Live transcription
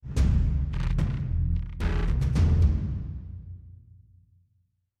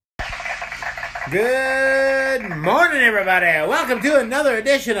Good morning, everybody. Welcome to another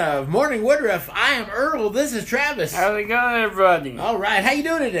edition of Morning Woodruff. I am Earl. This is Travis. How's it going, everybody? All right. How you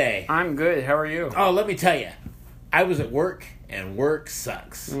doing today? I'm good. How are you? Oh, let me tell you. I was at work, and work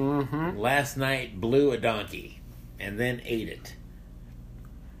sucks. Mm-hmm. Last night, blew a donkey, and then ate it.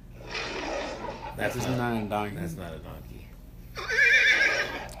 That's not a donkey. That's not a donkey.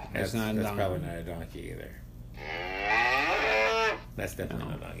 That's not a donkey. Probably not a donkey either. That's definitely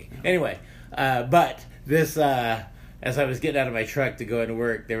not a donkey. Anyway, but this, as I was getting out of my truck to go into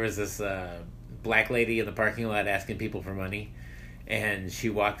work, there was this black lady in the parking lot asking people for money. And she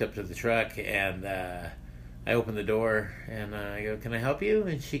walked up to the truck, and I opened the door, and I go, "Can I help you?"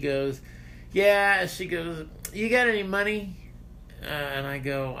 And she goes, "Yeah." She goes, "You got any money?" And I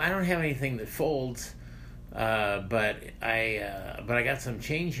go, "I don't have anything that folds, but I got some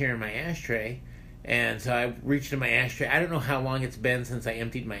change here in my ashtray." And so I reached in my ashtray. I don't know how long it's been since I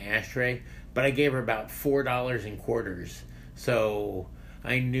emptied my ashtray, but I gave her about $4 in quarters. So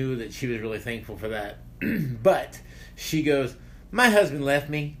I knew that she was really thankful for that. But she goes, "My husband left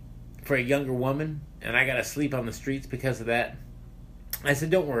me for a younger woman, and I got to sleep on the streets because of that." I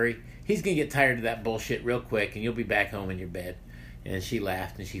said, "Don't worry. He's going to get tired of that bullshit real quick, and you'll be back home in your bed." And she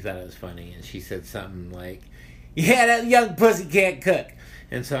laughed, and she thought it was funny. And she said something like, "Yeah, that young pussy can't cook."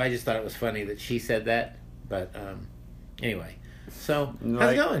 And so I just thought it was funny that she said that. But anyway, so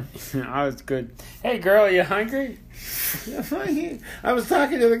how's it going? I was good. Hey, girl, you hungry? I was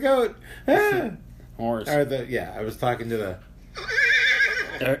talking to the goat. Horse. I was talking to the...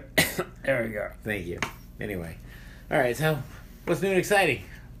 There we go. Thank you. Anyway. All right, so what's new and exciting?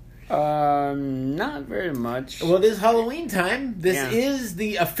 Not very much. Well, it is Halloween time. This is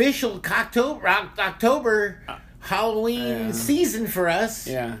the official October Halloween season for us.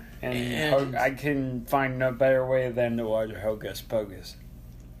 Yeah, and I can find no better way than to watch Hocus Pocus.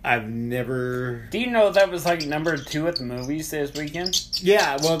 I've never... Do you know that was like number 2 at the movies this weekend?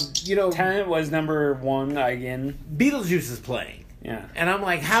 Yeah, well, Tenet was number 1 again. Beetlejuice is playing. Yeah. And I'm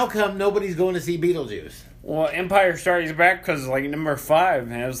like, how come nobody's going to see Beetlejuice? Well, Empire Strikes Back was like number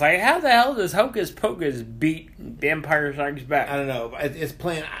 5, and it was like, how the hell does Hocus Pocus beat Empire Strikes Back? I don't know. It's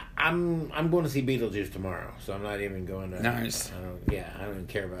playing. I'm going to see Beetlejuice tomorrow, so I'm not even going to. Nice. I don't even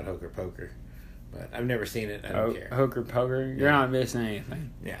care about Hocus Pocus, but I've never seen it. I don't care. Hocus Pocus, you're not missing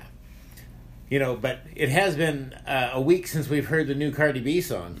anything. Yeah. But it has been a week since we've heard the new Cardi B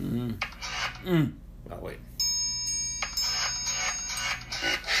song. Mm-hmm. Oh wait.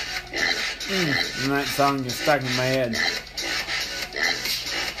 And that song just stuck in my head.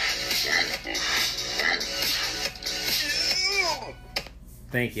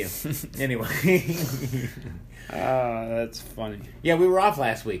 Thank you. Anyway. That's funny. Yeah, we were off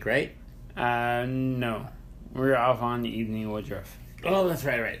last week, right? No. We were off on Evening Woodruff. Oh, that's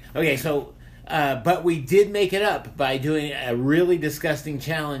right. Okay, so, but we did make it up by doing a really disgusting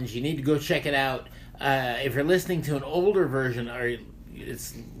challenge. You need to go check it out. If you're listening to an older version, or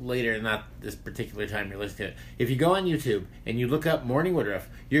it's later, not this particular time you're listening to it. If you go on YouTube and you look up Morning Woodruff,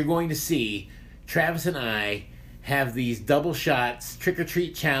 you're going to see Travis and I have these double shots,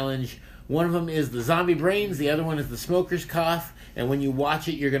 trick-or-treat challenge. One of them is the zombie brains, the other one is the smoker's cough, and when you watch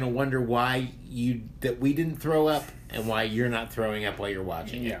it, you're going to wonder why that we didn't throw up and why you're not throwing up while you're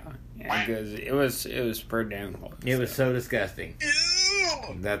watching it. Yeah, because it was pretty damn close. It was so disgusting.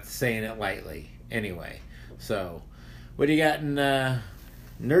 Ew! That's saying it lightly. Anyway, so... What do you got in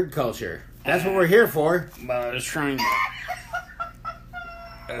nerd culture? That's what we're here for. Well, I was trying to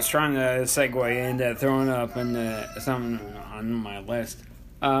segue into throwing up into something on my list.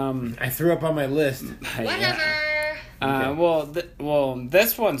 I threw up on my list. Whatever. Okay. Well,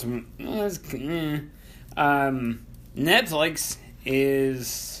 this one's Netflix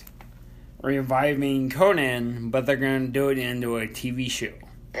is reviving Conan, but they're going to do it into a TV show.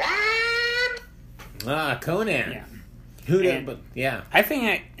 Conan. Yeah. Yeah. I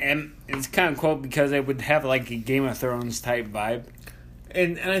think it's kind of cool because it would have like a Game of Thrones type vibe.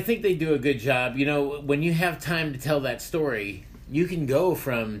 And I think they do a good job. When you have time to tell that story, you can go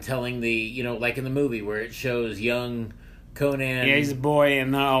from telling like in the movie where it shows young Conan. Yeah, he's a boy,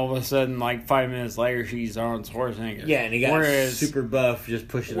 and then all of a sudden, like 5 minutes later, she's Arnold Schwarzenegger. Yeah, and he got super buff, just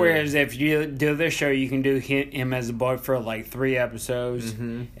pushing. Whereas if you do this show, you can do him as a boy for like 3 episodes,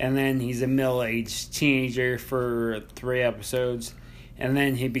 and then he's a middle-aged teenager for 3 episodes, and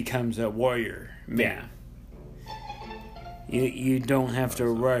then he becomes a warrior. Yeah. You don't have to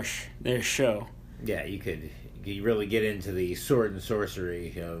rush this show. Yeah, you really get into the sword and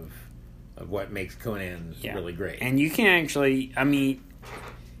sorcery of what makes Conan really great. And you can actually,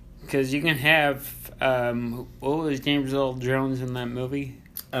 because you can have, what was James Earl Jones in that movie?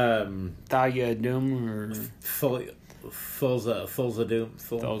 Thalia Doom or Fulza Doom.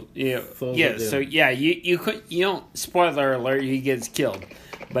 Yeah. So yeah, you don't, spoiler alert, he gets killed,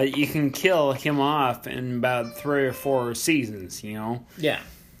 but you can kill him off in about 3 or 4 seasons. Yeah.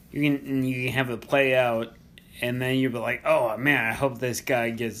 You can have it play out, and then you'll be like, oh man, I hope this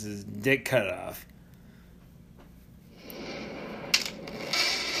guy gets his dick cut off.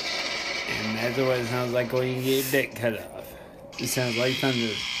 And that's what it sounds like when you get your dick cut off. It sounds like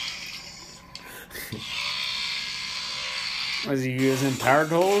thunder. Was he using power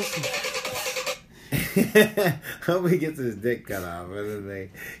tools? Hope he gets his dick cut off, and then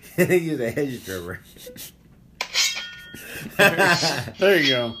they use a hedge trimmer. There you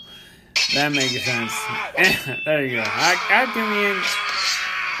go. That makes sense. There you go. I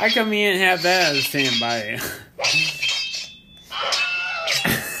come in and have that as a standby.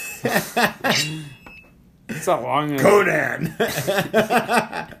 It's a long Conan. That's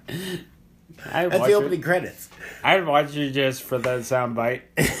the opening credits. I'd watch it just for that soundbite.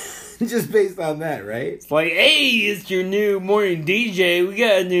 Just based on that, right? It's like, hey, it's your new morning DJ. We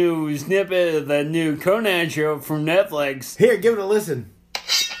got a new snippet of the new Conan show from Netflix. Here, give it a listen.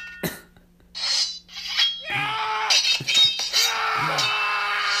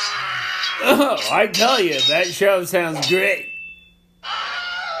 Oh, I tell you, that show sounds great.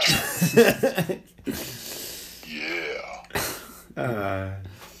 Yeah.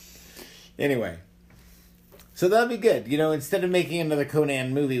 Anyway. So that'll be good. Instead of making another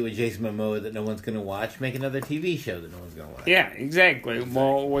Conan movie with Jason Momoa that no one's going to watch, make another TV show that no one's going to watch. Yeah, exactly.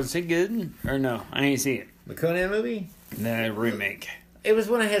 Well, was it good? Or no? I ain't see it. The Conan movie? The remake. It was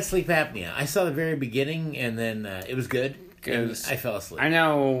when I had sleep apnea. I saw the very beginning, and then it was good. And I fell asleep. I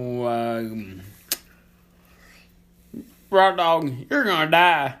know, Raw Dog, you're going to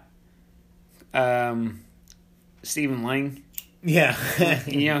die. Stephen Lang. Yeah.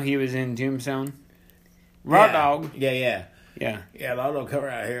 He was in Tombstone. Raw Dog. Yeah. Yeah, Lotto come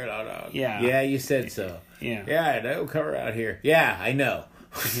around here, Lotto. Yeah. Yeah, you said so. Yeah. Yeah, I know, come around here. Yeah, I know.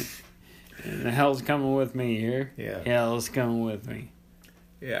 And the hell's coming with me here? Yeah. Hell's coming with me.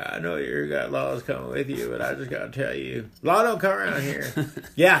 Yeah, I know you got laws coming with you, but I just got to tell you. Lotto come around here.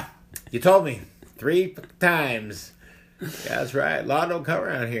 Yeah, you told me 3 times. Yeah, that's right. Lotto come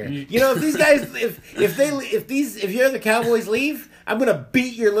around here. If these guys, if you're the Cowboys leave, I'm gonna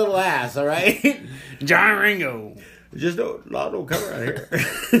beat your little ass. All right, John Ringo. Just don't Lotto come around here.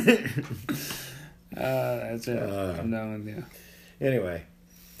 That's it. I'm done with you. Anyway,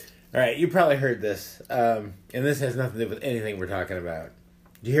 all right. You probably heard this, and this has nothing to do with anything we're talking about.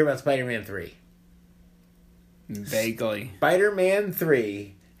 Did you hear about Spider-Man 3? Vaguely. Spider-Man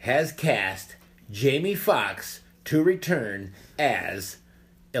 3 has cast Jamie Foxx to return as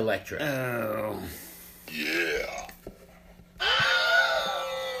Electro. Oh. Yeah.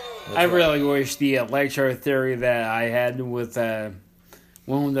 I really wish the Electro theory that I had with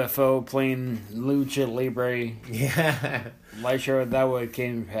Willem Dafoe playing Lucha Libre Electro, that would have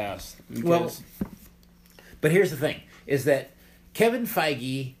came past. But here's the thing, is that Kevin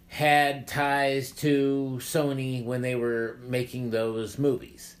Feige had ties to Sony when they were making those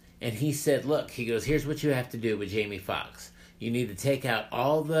movies. And he said, look, he goes, here's what you have to do with Jamie Foxx. You need to take out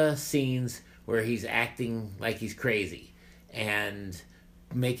all the scenes where he's acting like he's crazy and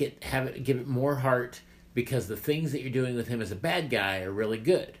give it more heart, because the things that you're doing with him as a bad guy are really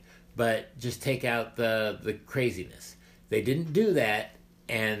good. But just take out the craziness. They didn't do that,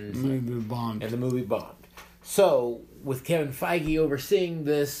 and The movie bombed. So, with Kevin Feige overseeing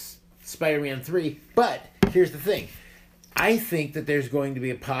this Spider-Man 3, but here's the thing. I think that there's going to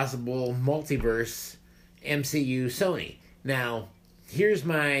be a possible multiverse MCU Sony. Now, here's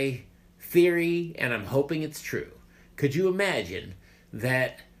my theory, and I'm hoping it's true. Could you imagine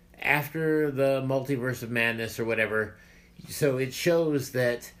that after the Multiverse of Madness or whatever, so it shows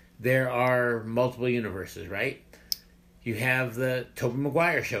that there are multiple universes, right? You have the Tobey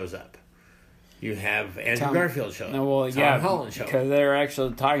Maguire shows up. You have Andrew Garfield show up. Tom Holland show up. Because they're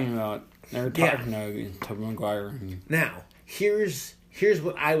actually talking about Tobey Maguire. Now, here's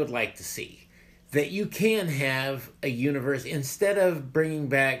what I would like to see. That you can have a universe, instead of bringing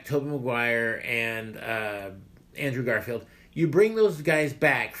back Tobey Maguire and Andrew Garfield, you bring those guys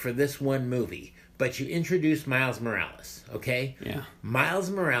back for this one movie, but you introduce Miles Morales, okay? Yeah.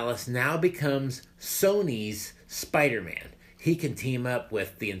 Miles Morales now becomes Sony's Spider-Man. He can team up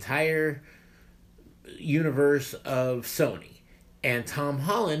with the entire universe of Sony. And Tom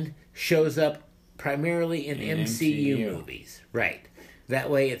Holland shows up primarily in MCU movies. Right. That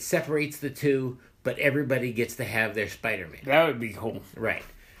way it separates the two, but everybody gets to have their Spider-Man. That would be cool. Right.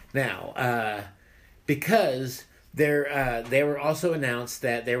 Now, because They were also announced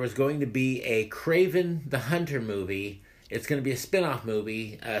that there was going to be a Kraven the Hunter movie. It's going to be a spin-off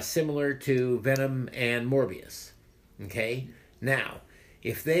movie similar to Venom and Morbius. Okay? Now,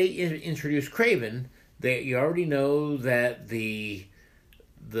 if they introduce Kraven, you already know that the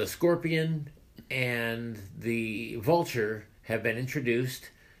Scorpion and the Vulture have been introduced,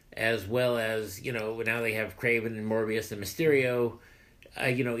 as well as, now they have Kraven and Morbius and Mysterio.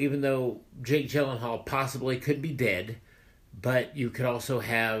 Even though Jake Gyllenhaal possibly could be dead, but you could also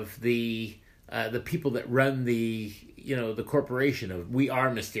have the people that run the corporation of We Are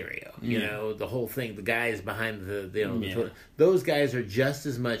Mysterio. The whole thing, the guys behind those guys are just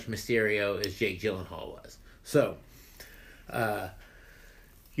as much Mysterio as Jake Gyllenhaal was. So,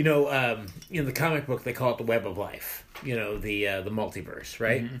 in the comic book they call it the Web of Life. The multiverse,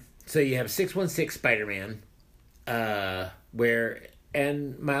 right? Mm-hmm. So you have 616 Spider-Man,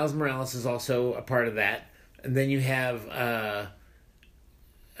 and Miles Morales is also a part of that. And then you have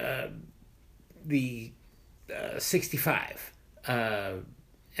the 65. And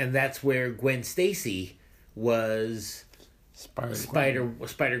that's where Gwen Stacy was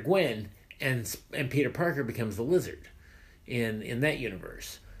Spider-Gwen, and Peter Parker becomes the Lizard in that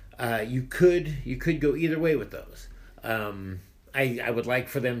universe. You could go either way with those. I would like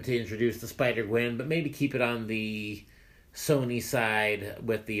for them to introduce the Spider-Gwen, but maybe keep it on the Sony side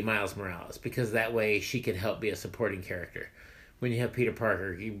with the Miles Morales, because that way she can help be a supporting character. When you have Peter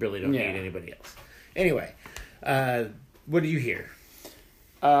Parker, you really don't need anybody else. Anyway, what do you hear?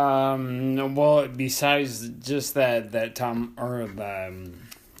 Well, besides just that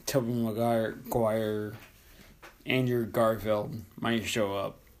Tobey Maguire, Andrew Garfield might show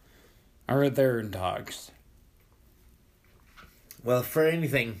up. I heard they're in talks. Well, for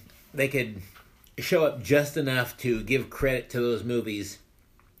anything, they could show up just enough to give credit to those movies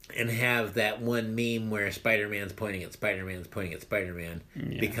and have that one meme where Spider-Man's pointing at Spider-Man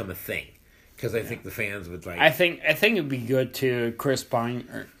become a thing. Because I think the fans would like... I think it'd be good to Chris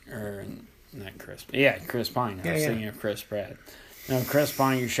Pine, or not Chris... Yeah, Chris Pine. I was thinking of Chris Pratt. No, Chris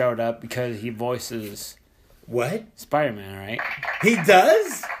Pine showed up because he voices... What? Spider-Man, right? He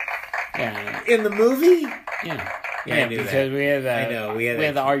does? Yeah. In the movie? Yeah. Yeah, I knew because that. we had that. I know, we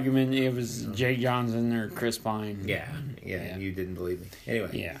had the argument. It was Jay Johnson or Chris Pine. Yeah, you didn't believe me. Anyway.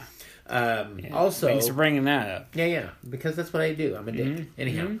 Yeah. Also, thanks for bringing that up. Yeah, because that's what I do. I'm a dick.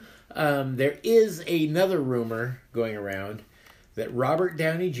 Anyhow, there is another rumor going around that Robert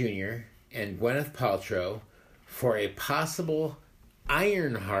Downey Jr. and Gwyneth Paltrow for a possible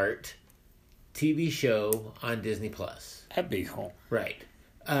Ironheart TV show on Disney Plus. That'd be cool. Right.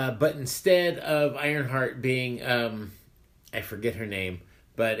 But instead of Ironheart being, I forget her name,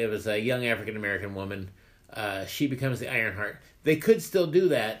 but it was a young African-American woman, she becomes the Ironheart. They could still do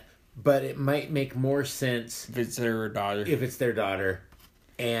that, but it might make more sense if it's their daughter.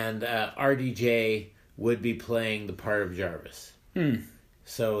 And RDJ would be playing the part of Jarvis.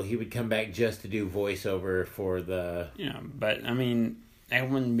 So he would come back just to do voiceover for the... Yeah, but, I mean, that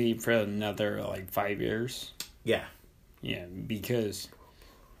wouldn't be for another, 5 years. Yeah. Yeah, because...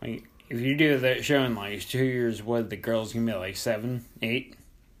 if you do that show in 2 years, what, the girl's gonna be 7, 8?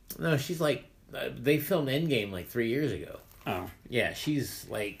 No, she's they filmed Endgame 3 years ago. Oh. Yeah, she's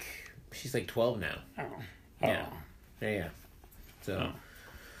 12 now. Oh. Yeah. So.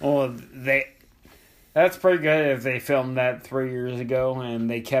 Well, that's pretty good if they filmed that 3 years ago and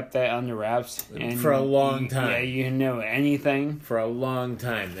they kept that under wraps. And for a long time. Yeah, you didn't know anything. For a long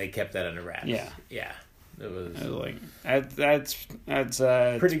time, they kept that under wraps. Yeah. Yeah. It was that's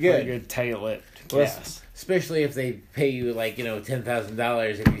pretty good tight-lipped. Well, yes, especially if they pay you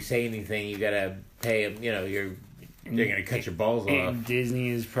 $10,000. If you say anything, you gotta pay them. They're gonna cut your balls off. Disney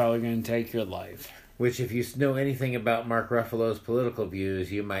is probably gonna take your life. Which, if you know anything about Mark Ruffalo's political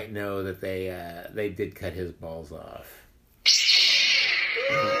views, you might know that they did cut his balls off.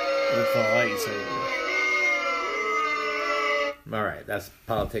 With a lightsaber. All right, that's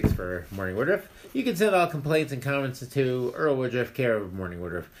politics for Morning Woodruff. You can send all complaints and comments to Earl Woodruff, care of Morning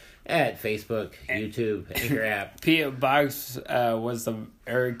Woodruff, at Facebook, YouTube, Anchor app. P.O. Box was the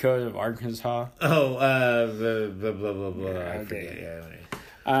area code of Arkansas. Oh, blah, blah, blah, blah. I forget.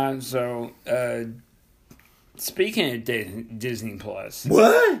 Speaking of Disney Plus.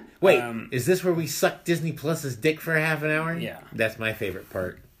 What? Wait, is this where we suck Disney Plus's dick for half an hour? Yeah. That's my favorite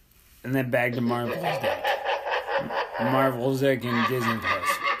part. And then back to Marvel's dick. Marvel's dick and Disney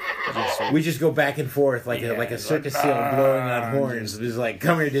Plus. We just go back and forth like a circus seal blowing on horns. It's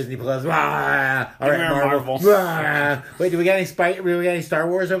come here, Disney Plus. All right, Marvel. Wait, do we got any Star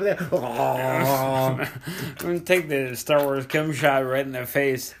Wars over there? I'm gonna take the Star Wars cum shot right in the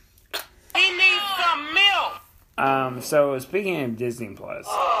face. He needs some milk. So speaking of Disney Plus,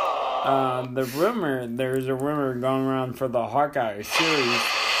 there's a rumor going around for the Hawkeye series.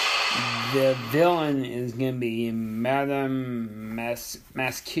 The villain is going to be Madame Masque or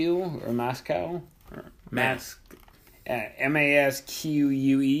Mascow? Mask. Masque.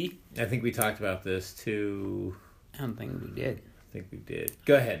 I think we talked about this too. I don't think we did. I think we did.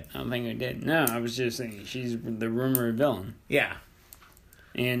 Go ahead. I don't think we did. No, I was just saying she's the rumored villain. Yeah.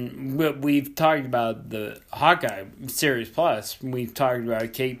 And we've talked about the Hawkeye series plus. We've talked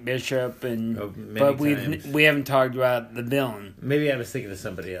about Kate Bishop, but we haven't talked about the villain. Maybe I was thinking of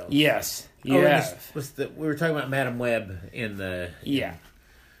somebody else. Yes, we were talking about Madam Web in the in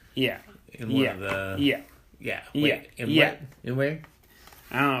one of the in where?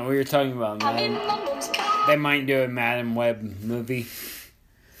 I don't know. We were talking about they might do a Madam Web movie.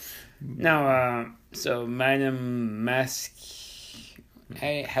 No, so Madam Masque.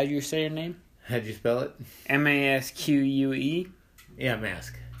 Hey, how do you say your name? How'd you spell it? Masque. Yeah,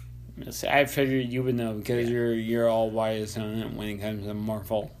 Mask. I figured you would know because you're all wise on it when it comes to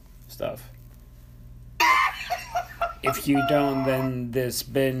Marvel stuff. If you don't, then this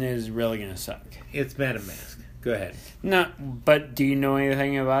bin is really gonna suck. It's Madam Mask. Go ahead. No, but do you know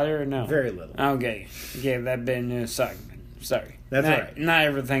anything about it or no? Very little. Okay, that bin is suck. Sorry. That's all right. Not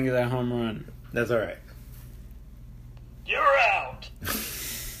everything is a home run. That's all right. You're out.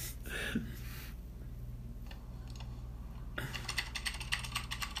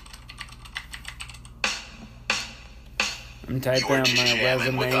 I'm typing on my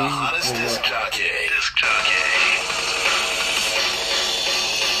resume. With the hottest disc jockey.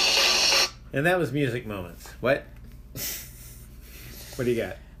 And that was music moments. What? What do you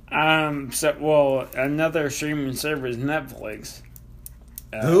got? Another streaming service, Netflix.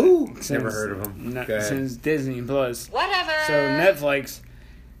 Who? Never heard of them. Since Disney Plus. Whatever. So Netflix,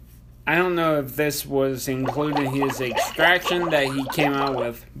 I don't know if this was included in his Extraction that he came out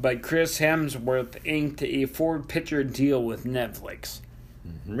with, but Chris Hemsworth inked a 4-picture deal with Netflix.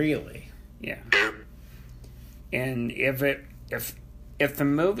 Really? Yeah. And if the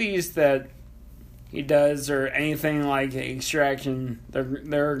movies that he does or anything like Extraction, they're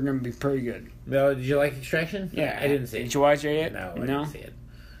going to be pretty good. No, did you like Extraction? Yeah. I didn't see it. Did you watch it yet? No, I didn't see it.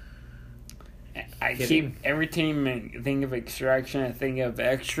 I keep every time I think of Extraction, I think of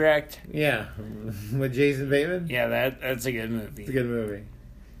Extract. Yeah, with Jason Bateman. Yeah, that's a good movie. It's a good movie.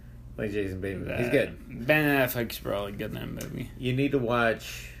 Like Jason Bateman, he's good. Ben Affleck's probably good in that movie. You need to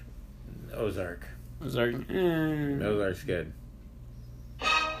watch Ozark. Ozark's good.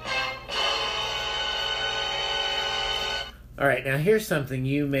 All right, now here's something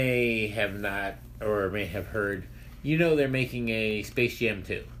you may have not or may have heard. You know they're making a Space Jam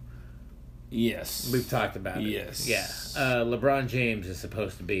 2. Yes. We've talked about it. Yes. Yeah. LeBron James is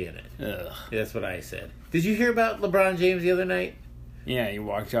supposed to be in it. Ugh. That's what I said. Did you hear about LeBron James the other night? Yeah, he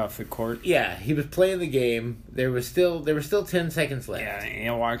walked off the court. Yeah, he was playing the game. There were still 10 seconds left. Yeah, he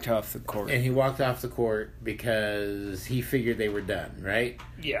walked off the court. And he walked off the court because he figured they were done, right?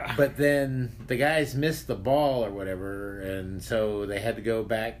 Yeah. But then the guys missed the ball or whatever, and so they had to go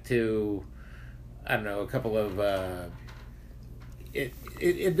back to, I don't know, a couple of...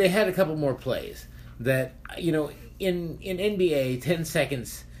 they had a couple more plays that, you know, in NBA, 10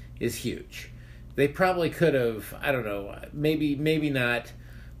 seconds is huge. They probably could have, I don't know, maybe not,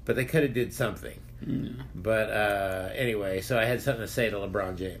 but they could have did something. Mm. But anyway, so I had something to say to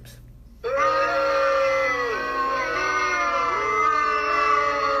LeBron James.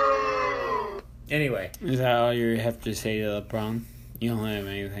 Anyway. Is that all you have to say to LeBron? You don't have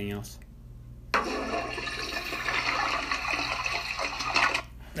anything else?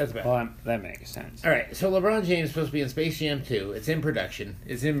 That's bad. Well, that makes sense. All right, so LeBron James is supposed to be in Space Jam 2. It's in production.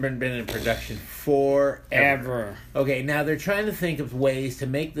 It's been in production forever. Okay, now they're trying to think of ways to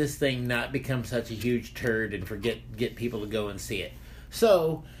make this thing not become such a huge turd and get people to go and see it.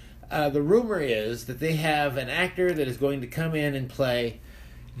 So, the rumor is that they have an actor that is going to come in and play.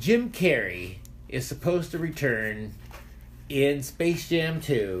 Jim Carrey is supposed to return in Space Jam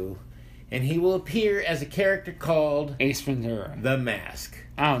 2, and he will appear as a character called Ace Ventura. The Mask.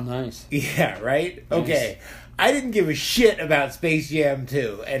 Oh, nice. Yeah, right? Nice. Okay. I didn't give a shit about Space Jam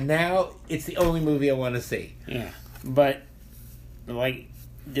 2, and now it's the only movie I want to see. Yeah. But, like,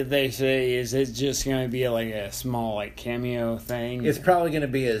 did they say, is it just going to be like a small, like, cameo thing? It's probably going to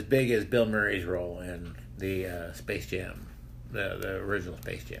be as big as Bill Murray's role in the Space Jam, the original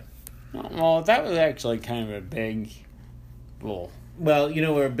Space Jam. Well, that was actually kind of a big role. Well, you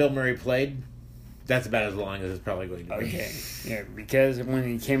know where Bill Murray played? That's about as long as it's probably going to be. Okay, yeah, because when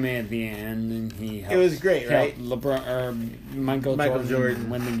he came in at the end and he helped, It was great, right? LeBron or Michael Jordan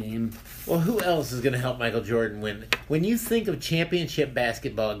win the game. Well, who else is going to help Michael Jordan win? When you think of championship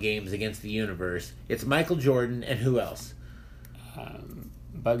basketball games against the universe, it's Michael Jordan and who else?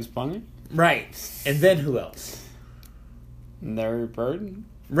 Bugs Bunny, Right. And then who else? Larry Bird,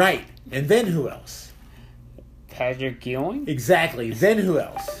 Right. And then who else? Patrick Ewing, Exactly. Then who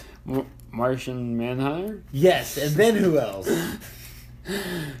else? Martian Manhunter, Yes. And then who else?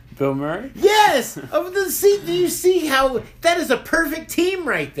 Bill Murray. Yes. Do you see how that is a perfect team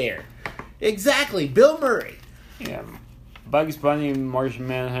right there? Exactly. Bill Murray. Yeah, Bugs Bunny, Martian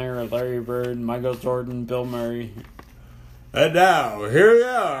Manhunter, Larry Bird, Michael Jordan, Bill Murray. And now, here we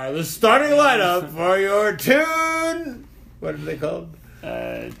are, the starting lineup for your Toon... What are they called?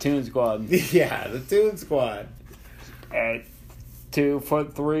 Toon Squad. Yeah, the Toon Squad. At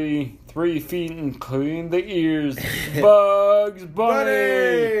 2'3", 3 feet, including the ears, Bugs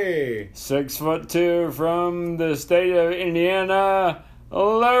Bunny. 6'2" from the state of Indiana,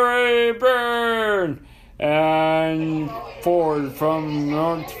 Larry Bird. And forward from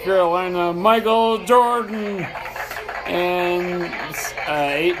North Carolina, Michael Jordan. And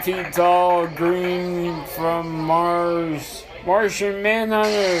 8 feet tall, green from Mars, Martian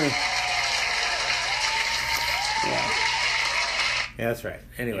Manhunter. Yeah. Yeah, that's right.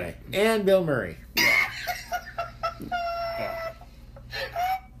 Anyway, and Bill Murray.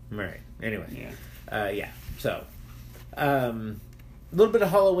 Murray. Anyway. Yeah. So, a little bit of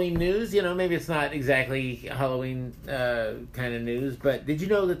Halloween news. You know, maybe it's not exactly Halloween kind of news, but did you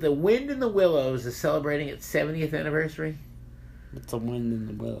know that the Wind in the Willows is celebrating its 70th anniversary? It's a Wind in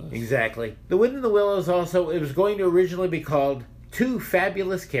the Willows. Exactly. The Wind in the Willows also, it was going to originally be called Two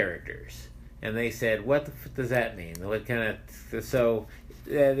Fabulous Characters. And they said, what the does that mean? What kind of... So,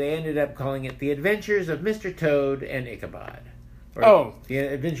 they ended up calling it The Adventures of Mr. Toad and Ichabod. Or The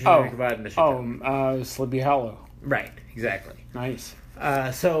Adventures of Ichabod and Mr. Toad. Sleepy Hollow. Right, exactly. Nice.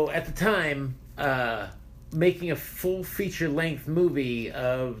 So, at the time, making a full feature-length movie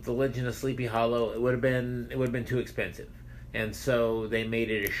of The Legend of Sleepy Hollow, it would have been too expensive. And so, they made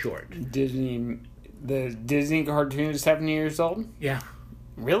it a short. The Disney cartoon is 70 years old? Yeah.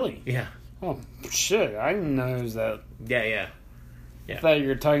 Really? Yeah. Oh, shit. I didn't know it was that. Yeah. I thought you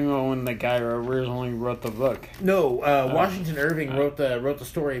were talking about when the guy originally wrote the book. No, Washington Irving wrote the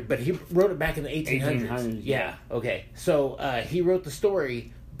story, but he wrote it back in the 1800s. 1800s, Yeah, okay. So he wrote the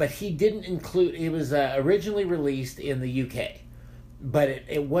story, but he didn't include... It was originally released in the UK, but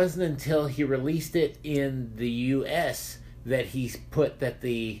it wasn't until he released it in the US that he put that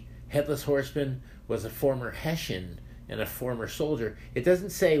the Headless Horseman was a former Hessian and a former soldier. It doesn't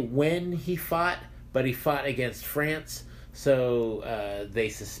say when he fought, but he fought against France, so they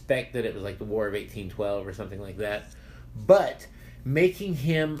suspect that it was like the War of 1812 or something like that. But making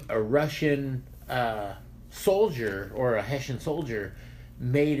him a Russian soldier or a Hessian soldier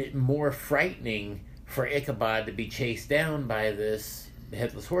made it more frightening for Ichabod to be chased down by this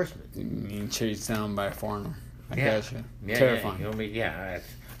Headless Horseman. You mean chased down by a foreigner. I Yeah. gotcha. Yeah, Terrifying.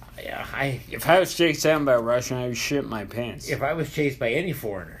 If I was chased down by a Russian, I would shit my pants. If I was chased by any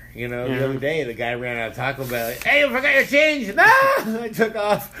foreigner, the Yeah. other day the guy ran out of Taco Bell. Like, hey, you forgot your change! No! I took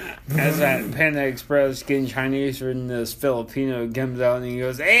off. As that Panda Express getting Chinese and this Filipino comes out and he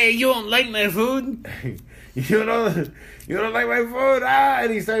goes, "Hey, you don't like my food?" you don't like my food,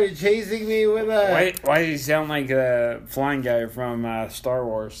 And he started chasing me with a... Why does he sound like a flying guy from Star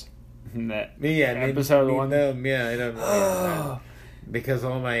Wars? That episode one. Yeah, I don't know. Because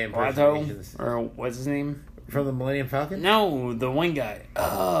all my impersonations... Watto? Or what's his name? From the Millennium Falcon? No, the one guy.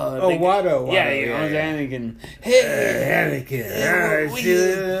 Watto. Yeah, Anakin. Hey, Anakin. what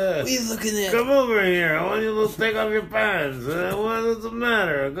are you looking at? Come over here. I want you to take off your pants. What's the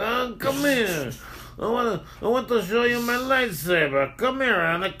matter? Come here. I want to show you my lightsaber. Come here,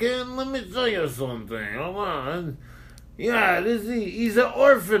 Anakin. Let me show you something. Come on. Yeah, he's an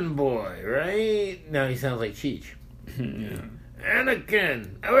orphan boy, right? Now he sounds like Cheech. Yeah.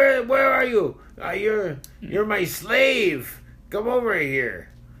 Anakin, where are you? You're my slave. Come over here.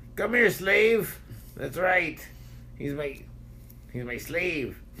 Come here, slave. That's right. He's my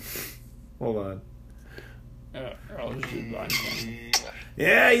slave. Hold on.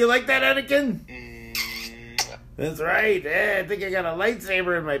 Yeah, you like that, Anakin? That's right. Yeah, I think I got a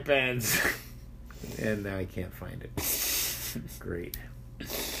lightsaber in my pants. And now I can't find it. Great.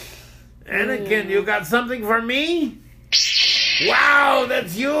 Anakin, you got something for me? Wow,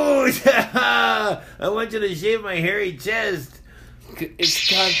 that's huge! I want you to shave my hairy chest.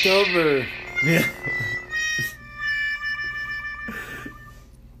 It's October. Yeah.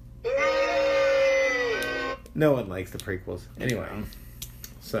 No one likes the prequels. Anyway,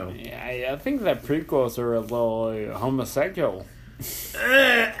 so Yeah, I think that prequels are a little homosexual.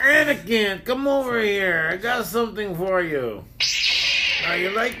 Anakin, come over here. I got something for you. Oh,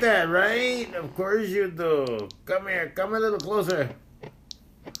 you like that, right? Of course you do. Come here. Come a little closer.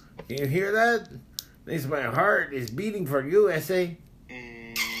 Can you hear that? This my heart is beating for you, Essay.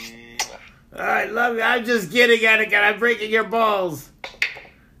 I love you. I'm just kidding, Anakin. I'm breaking your balls.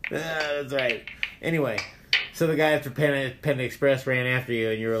 That's right. Anyway, so the guy after Panda Express ran after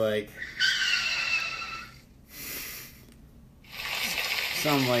you, and you were like...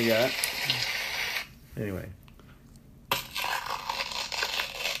 Something like that. Anyway.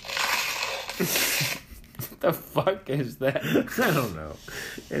 What the fuck is that? I don't know.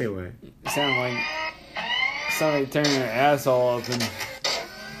 Anyway. Sound like somebody turning their asshole open.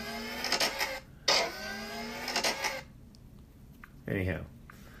 Anyhow.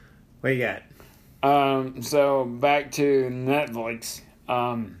 What you got? So back to Netflix.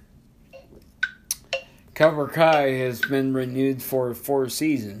 Cobra Kai has been renewed for 4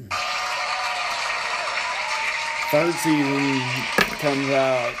 seasons. 3rd season comes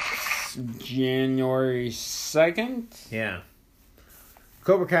out January 2nd. Yeah.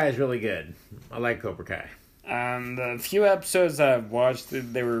 Cobra Kai is really good. I like Cobra Kai. The few episodes I've watched,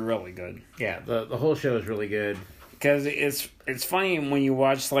 they were really good. Yeah, the whole show is really good. Because it's funny when you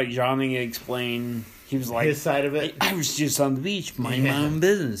watch like Johnny explain. He was like, his side of it. I was just on the beach, minding my own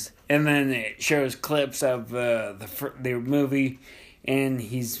business. And then it shows clips of the movie, and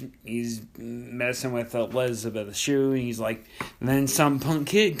he's messing with Elizabeth Shue, and he's like, and then some punk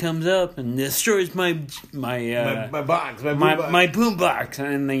kid comes up and destroys my box, my boom box,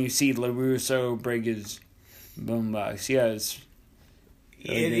 and then you see LaRusso break his boom box. Yeah,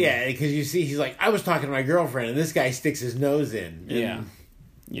 yeah, because you see, he's like, I was talking to my girlfriend, and this guy sticks his nose in. Yeah.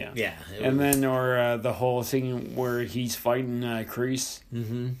 And then, the whole thing where he's fighting Kreese.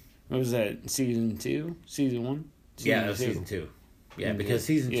 Mm-hmm. What was that? Season 2? Season 1? Yeah, it was season 2. Yeah, because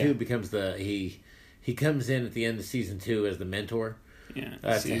season 2 becomes he comes in at the end of season 2 as the mentor. Yeah,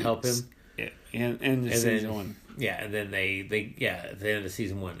 to help him. Yeah, and season then, 1. Yeah, and then they at the end of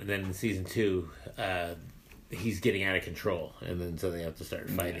season 1, and then in season 2, he's getting out of control, and then so they have to start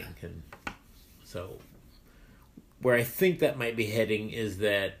fighting, and so where I think that might be heading is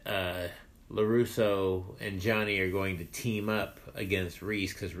that LaRusso and Johnny are going to team up against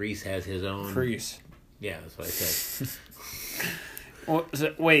Reese, because Reese has his own... Kreese. Yeah, that's what I said. Well,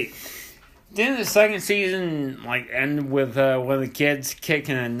 wait. Didn't the second season end with one of the kids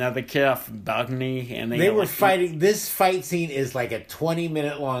kicking another kid off a balcony, and they were fighting? This fight scene is like a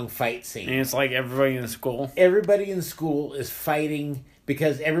 20-minute long fight scene, and it's like everybody in the school. Everybody in school is fighting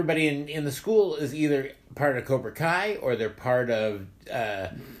because everybody in the school is either part of Cobra Kai or they're part of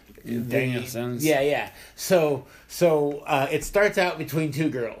Danielson's. Yeah. So it starts out between 2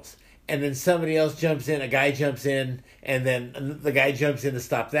 girls. And then somebody else jumps in, a guy jumps in, and then the guy jumps in to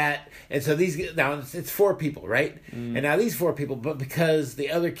stop that. And so now it's 4 people, right? Mm. And now these 4 people, but because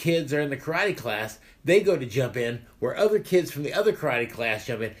the other kids are in the karate class, they go to jump in, where other kids from the other karate class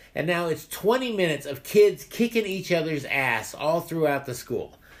jump in. And now it's 20 minutes of kids kicking each other's ass all throughout the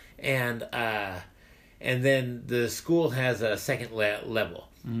school. And then the school has a second level.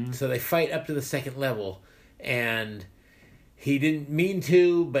 Mm. So they fight up to the second level, and... he didn't mean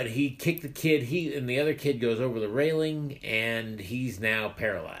to, but he kicked the kid. And the other kid goes over the railing, and he's now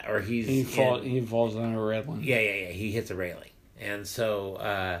paralyzed, or he falls on a railing. Yeah. He hits a railing, and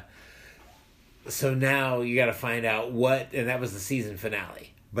so now you got to find out what. And that was the season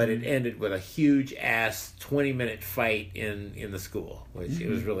finale, but it ended with a huge ass 20-minute fight in the school, which it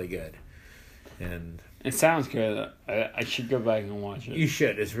was really good, and it sounds good. I should go back and watch it. You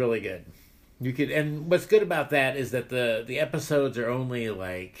should. It's really good. You could, and what's good about that is that the episodes are only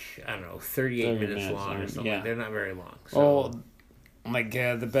 38 minutes long or something. Yeah. They're not very long. So. Well,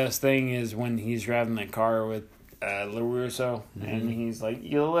 the best thing is when he's driving the car with LaRusso, mm-hmm. and he's like,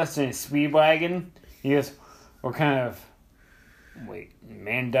 "You listen to Speedwagon?" He goes, "What kind of?" Wait,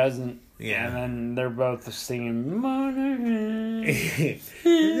 man doesn't. Yeah. And then they're both singing.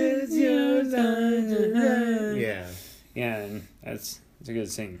 Yeah. Yeah, and it's a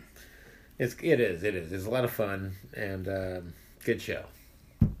good scene. It is. It's a lot of fun and good show.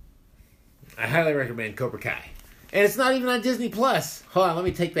 I highly recommend Cobra Kai. And it's not even on Disney Plus. Hold on, let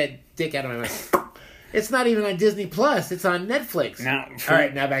me take that dick out of my mouth. It's not even on Disney Plus. It's on Netflix. All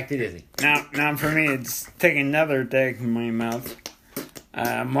right, now back to Disney. Now for me, it's taking another dick in my mouth.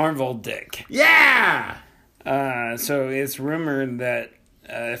 Marvel dick. Yeah! So it's rumored that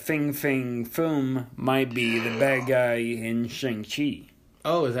Fing Fang Foom might be the bad guy in Shang-Chi.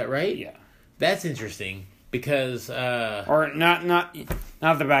 Oh, is that right? Yeah. That's interesting. because Or not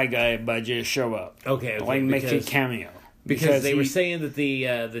the bad guy, but just show up. okay, Like make a cameo. because they were saying that the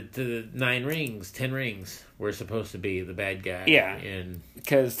 10 rings were supposed to be the bad guy. Yeah. And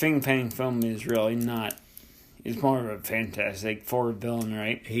Because Fing Fang Film is really not. It's more of a Fantastic Four villain,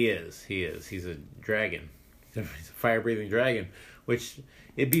 right? he is. He's a dragon. He's a fire-breathing dragon, which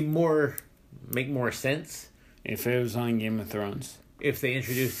it'd make more sense If it was on Game of Thrones. if they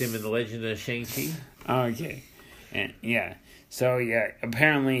introduced him in the Legend of Shang-Chi. Okay. And yeah. So yeah,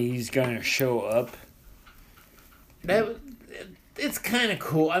 apparently he's gonna show up. It's kind of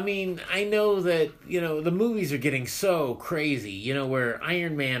cool. I mean, I know that, the movies are getting so crazy, where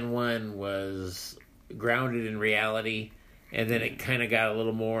Iron Man 1 was grounded in reality, and then it kind of got a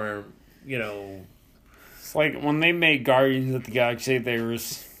little more, It's like when they made Guardians of the Galaxy,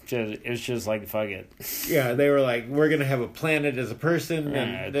 it's just like, fuck it. yeah, they were like, we're going to have a planet as a person.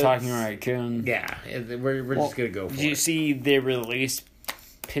 And Talking raccoon. Yeah, we're just going to go for Did you it. see they released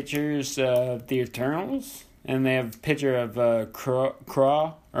pictures of the Eternals? And they have a picture of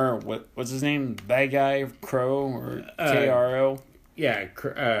Crow, or what's his name? Bad guy, Crow, or KRO? Yeah,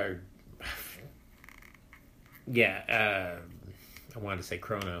 I wanted to say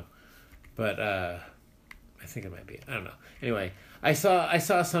Chrono, but I think it might be. I don't know. Anyway, I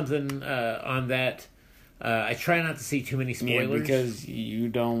saw something on that. I try not to see too many spoilers. Yeah, because you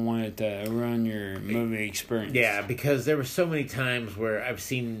don't want it to ruin your movie experience. Yeah, because there were so many times where I've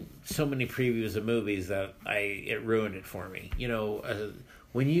seen so many previews of movies that it ruined it for me.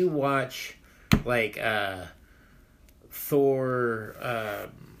 When you watch like Thor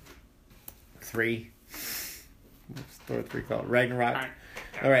 3. What's Thor 3 called? Ragnarok.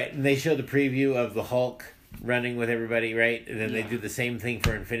 All right, and they show the preview of the Hulk running with everybody, right? And then they do the same thing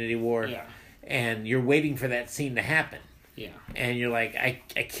for Infinity War. Yeah. And you're waiting for that scene to happen. Yeah. And you're like, I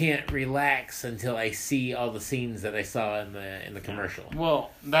can't relax until I see all the scenes that I saw in the commercial.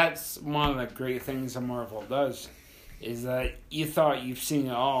 Well, that's one of the great things that Marvel does, is that you thought you've seen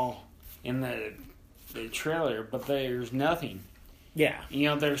it all in the trailer, but there's nothing. Yeah.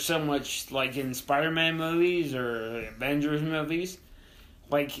 There's so much, like in Spider-Man movies or Avengers movies,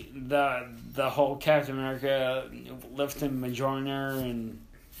 like the whole Captain America lifting Mjolnir and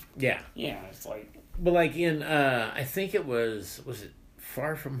Yeah. it's like. But like in, I think it was it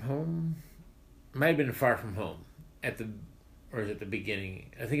Far From Home? Might have been Far From Home or is it the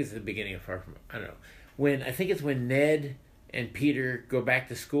beginning? I think it's the beginning of Far From Home. I don't know. I think it's when Ned and Peter go back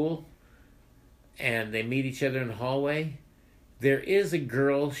to school and they meet each other in the hallway. There is a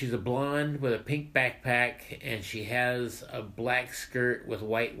girl, she's a blonde with a pink backpack, and she has a black skirt with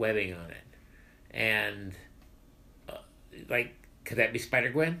white webbing on it. And, could that be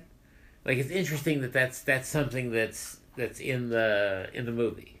Spider-Gwen? Like, it's interesting that's something that's in the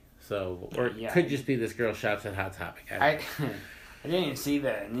movie. So, or it could just be this girl shops at Hot Topic. I didn't even see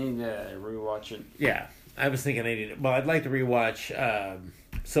that. I need to rewatch it. Yeah, I was thinking I'd like to rewatch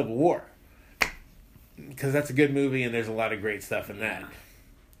Civil War. Because that's a good movie and there's a lot of great stuff in that.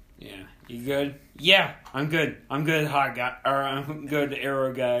 Yeah. You good? Yeah, I'm good. I'm good, hot guy. Or I'm good,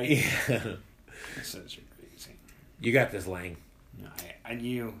 arrow guy. Yeah. That's such a great scene. You got this, Lang. No, I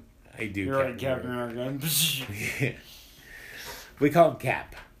do. You're right, Captain America. Yeah. We call him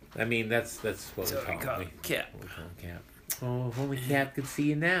Cap. I mean, that's what we call him. Cap. We call him Cap. Oh, if only Cap could see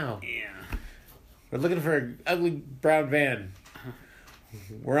you now. Yeah. We're looking for an ugly brown van.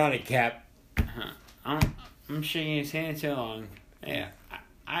 We're on it, Cap. I'm shaking his hand too long. Yeah.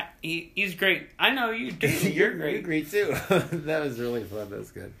 He's great. I know you do. You're great. You're great too. That was really fun. That was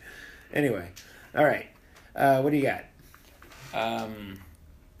good. Anyway, all right. What do you got?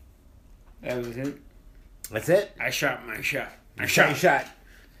 That was it. That's it. I shot my shot. I shot. I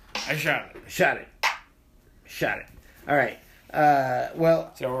shot it. Shot it. All right.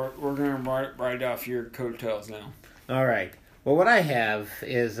 Well. So we're gonna write off your coattails now. All right. Well, what I have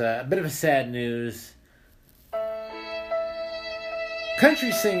is a bit of a sad news.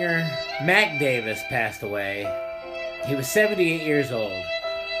 Country singer Mac Davis passed away. He was 78 years old.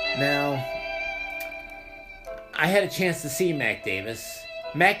 Now, I had a chance to see Mac Davis.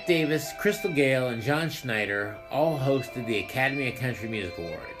 Mac Davis, Crystal Gale, and John Schneider all hosted the Academy of Country Music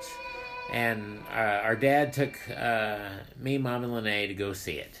Awards. And our dad took me, Mom, and Lene to go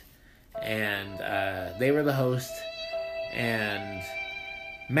see it. And they were the host. And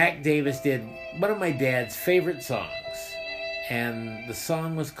Mac Davis did one of my dad's favorite songs. And the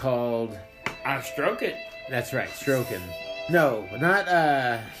song was called... I'm Stroking. That's right, Stroking. No, not...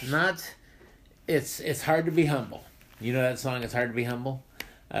 It's Hard to Be Humble. You know that song, It's Hard to Be Humble?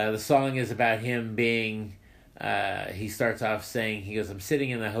 The song is about him being... he starts off saying, he goes, I'm sitting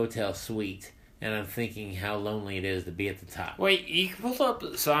in the hotel suite, and I'm thinking how lonely it is to be at the top. Wait, you can pull up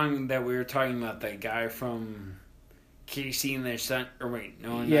the song that we were talking about, that guy from Casey and their Son. Or wait,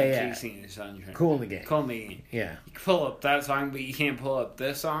 no, not Casey and their Sunshine. Cool in the Game. Cool in the Game. Yeah. You can pull up that song, but you can't pull up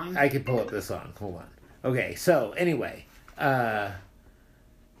this song. I could pull up this song. Hold on. Okay, so anyway,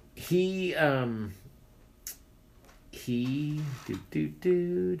 he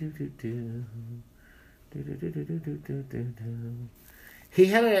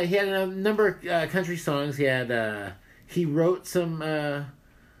had a number of country songs. He wrote some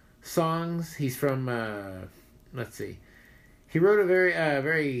songs. He's from let's see. He wrote a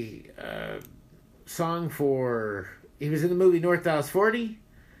very song for. He was in the movie North Dallas 40,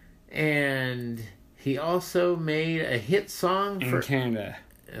 and he also made a hit song for Canada.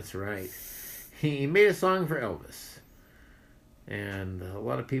 That's right. He made a song for Elvis, and a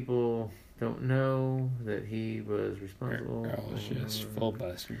lot of people don't know that he was responsible. I was just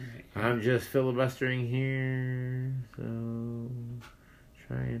filibustering. I'm just filibustering here, so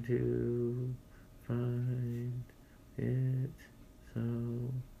trying to find it. So,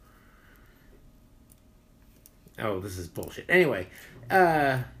 oh, this is bullshit. Anyway,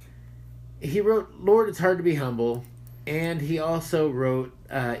 he wrote "Lord, It's Hard to Be Humble," and he also wrote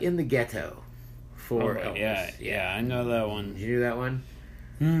 "In the Ghetto" for Elvis. Yeah, I know that one. Did you do that one?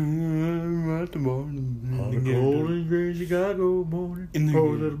 On the cold and gray Chicago morning,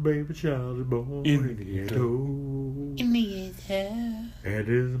 poor little baby child is born in the ghetto. In the ghetto. And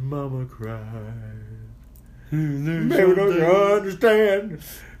his mama cried. Baby, don't you understand?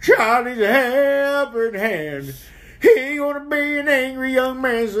 Child needs a helping hand. He ain't gonna be an angry young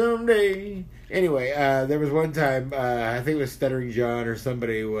man someday. Anyway, there was one time, I think it was Stuttering John or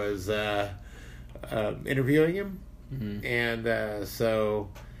somebody was interviewing him. Mm-hmm. And so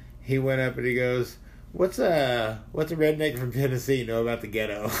he went up and he goes, What's a redneck from Tennessee know about the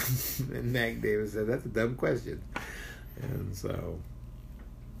ghetto? And Mac Davis said, that's a dumb question. And so,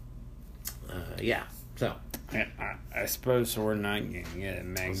 yeah. So, I suppose we're not going to get a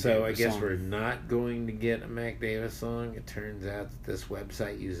Mac Davis so I guess song. we're not going to get a Mac Davis song. It turns out that this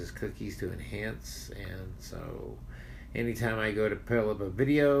website uses cookies to enhance, and so anytime I go to pull up a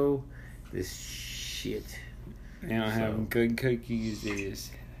video, this shit. They don't have good cookies. They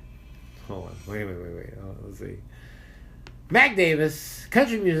just... Hold on. Wait. Oh, let's see. Mac Davis,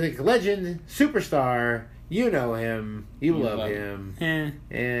 country music legend, superstar. You know him. You love him.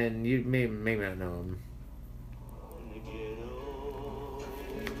 And you may not know him.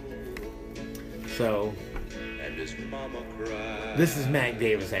 So, this is Mac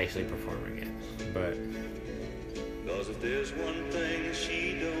Davis actually performing it. But, cause if there's one thing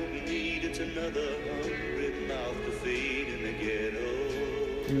she don't need, it's another hungry mouth to feed in the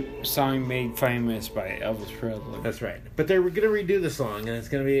ghetto. Song made famous by Elvis Presley. that's right. But they're going to redo the song, and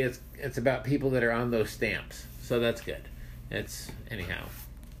it's about people that are on those stamps. So that's good. Anyhow.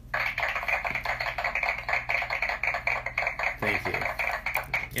 Thank you.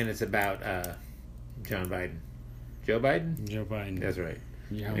 And it's about John Biden. Joe Biden? Joe Biden. That's right.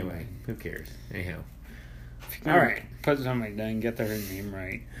 Joe Anyway, Biden. who cares? Anyhow. All right. Put somebody down. Get their name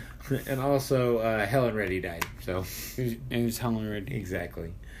right. And also, Helen Reddy died. So It was Helen Reddy.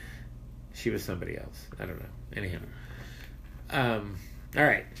 exactly. She was somebody else. I don't know. Anyhow. All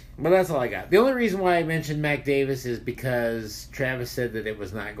right. Well, that's all I got. The only reason why I mentioned Mac Davis is because Travis said that it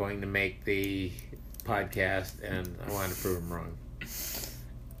was not going to make the podcast, and I wanted to prove him wrong.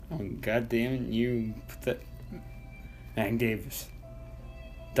 Oh, God damn it. You put that... Mac Davis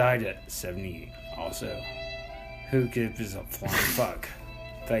died at 78. Also, who gives a flying fuck?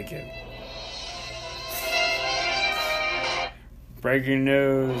 Thank you. Breaking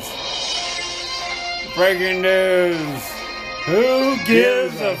news. Breaking news. Who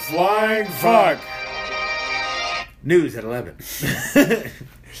gives a flying fuck? News at 11.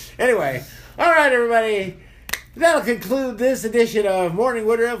 Anyway, all right, everybody. That'll conclude this edition of Morning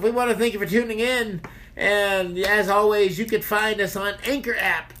Woodruff. We want to thank you for tuning in. And as always, you can find us on Anchor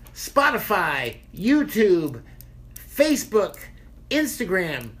app, Spotify, YouTube, Facebook,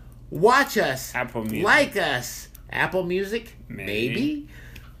 Instagram. Watch us. Apple Music. Like us. Apple Music? Maybe.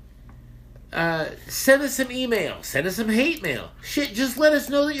 Send us some email. Send us some hate mail. Shit, just let us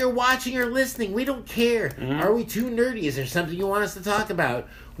know that you're watching or listening. We don't care. Mm-hmm. Are we too nerdy? Is there something you want us to talk about?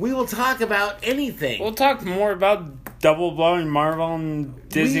 We will talk about anything. We'll talk more about Double Blowing Marvel and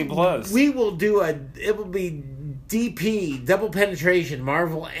Disney Plus. We will do it will be DP, double penetration,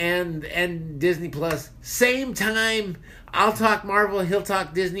 Marvel and Disney Plus. Same time, I'll talk Marvel, he'll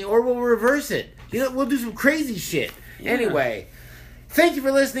talk Disney, or we'll reverse it. You know, we'll do some crazy shit. Yeah. Anyway, Thank you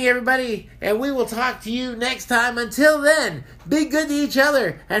for listening, everybody, and we will talk to you next time. Until then, be good to each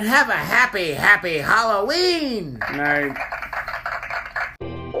other and have a happy, happy Halloween. Night.